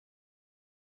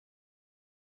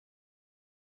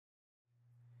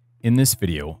In this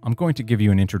video, I'm going to give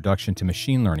you an introduction to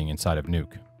machine learning inside of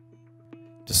Nuke.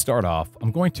 To start off,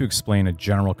 I'm going to explain a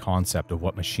general concept of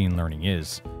what machine learning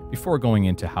is before going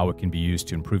into how it can be used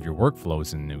to improve your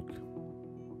workflows in Nuke.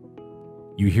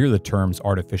 You hear the terms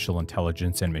artificial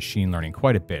intelligence and machine learning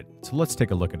quite a bit, so let's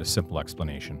take a look at a simple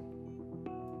explanation.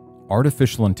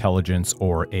 Artificial intelligence,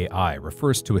 or AI,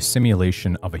 refers to a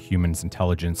simulation of a human's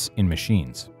intelligence in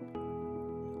machines.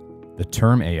 The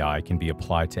term AI can be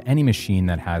applied to any machine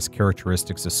that has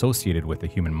characteristics associated with the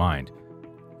human mind.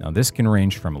 Now, this can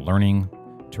range from learning,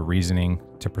 to reasoning,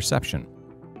 to perception.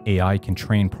 AI can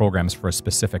train programs for a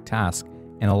specific task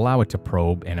and allow it to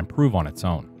probe and improve on its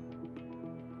own.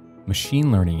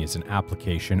 Machine learning is an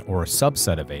application or a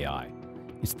subset of AI.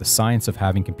 It's the science of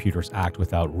having computers act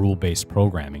without rule-based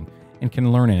programming and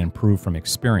can learn and improve from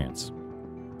experience.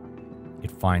 It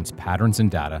finds patterns in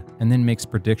data and then makes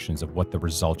predictions of what the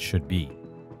results should be.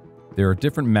 There are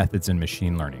different methods in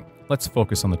machine learning. Let's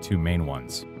focus on the two main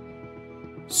ones: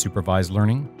 supervised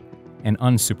learning and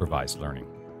unsupervised learning.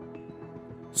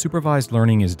 Supervised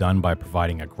learning is done by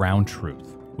providing a ground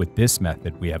truth. With this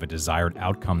method, we have a desired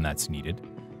outcome that's needed,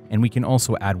 and we can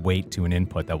also add weight to an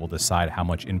input that will decide how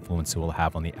much influence it will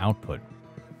have on the output.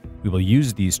 We will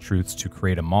use these truths to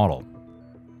create a model.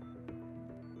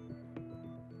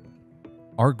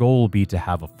 Our goal will be to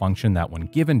have a function that, when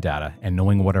given data and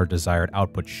knowing what our desired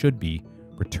output should be,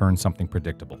 returns something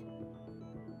predictable.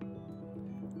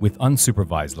 With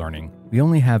unsupervised learning, we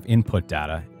only have input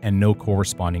data and no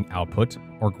corresponding output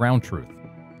or ground truth.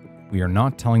 We are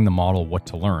not telling the model what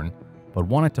to learn, but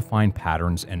want it to find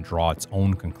patterns and draw its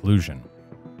own conclusion.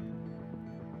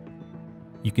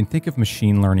 You can think of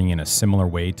machine learning in a similar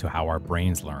way to how our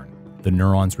brains learn. The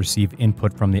neurons receive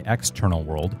input from the external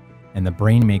world, and the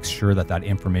brain makes sure that that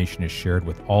information is shared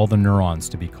with all the neurons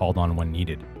to be called on when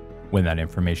needed. When that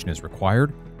information is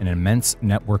required, an immense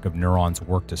network of neurons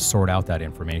work to sort out that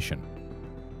information.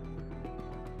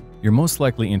 You're most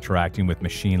likely interacting with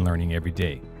machine learning every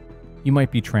day. You might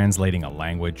be translating a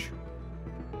language,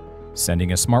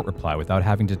 sending a smart reply without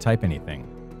having to type anything.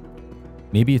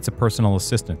 Maybe it's a personal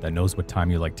assistant that knows what time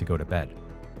you like to go to bed.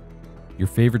 Your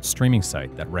favorite streaming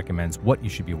site that recommends what you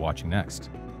should be watching next.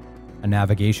 A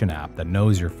navigation app that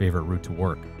knows your favorite route to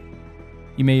work.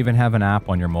 You may even have an app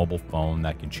on your mobile phone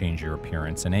that can change your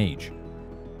appearance and age.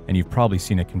 And you've probably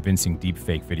seen a convincing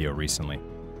deepfake video recently.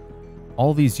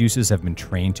 All these uses have been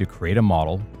trained to create a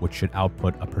model which should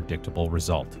output a predictable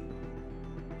result.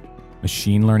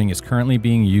 Machine learning is currently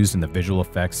being used in the visual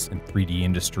effects and 3D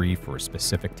industry for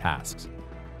specific tasks.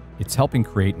 It's helping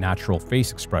create natural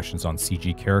face expressions on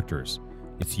CG characters.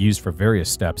 It's used for various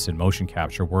steps in motion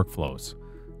capture workflows.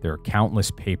 There are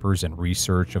countless papers and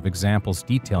research of examples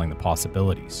detailing the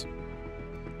possibilities.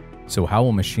 So how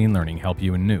will machine learning help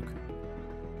you in Nuke?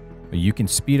 Well, you can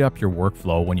speed up your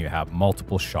workflow when you have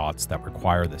multiple shots that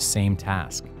require the same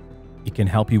task. It can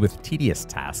help you with tedious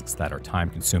tasks that are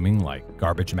time-consuming, like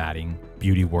garbage matting,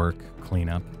 beauty work,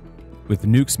 cleanup. With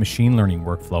Nuke's machine learning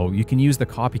workflow, you can use the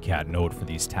copycat node for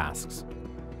these tasks.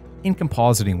 In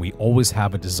compositing, we always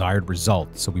have a desired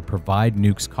result, so we provide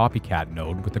Nuke's copycat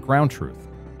node with the ground truth.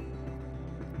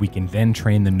 We can then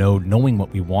train the node knowing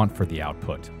what we want for the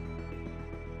output.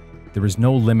 There is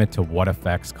no limit to what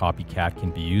effects copycat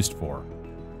can be used for.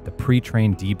 The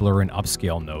pre-trained deblur and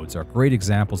upscale nodes are great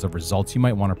examples of results you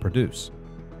might want to produce.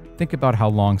 Think about how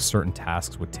long certain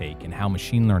tasks would take and how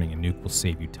machine learning in Nuke will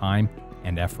save you time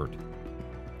and effort.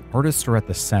 Artists are at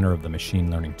the center of the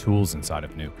machine learning tools inside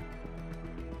of Nuke.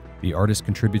 The artist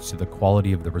contributes to the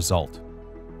quality of the result.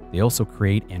 They also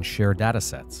create and share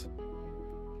datasets.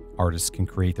 Artists can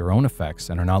create their own effects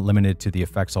and are not limited to the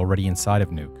effects already inside of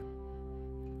Nuke.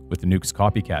 With the Nuke's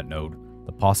copycat node,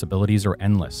 the possibilities are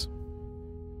endless.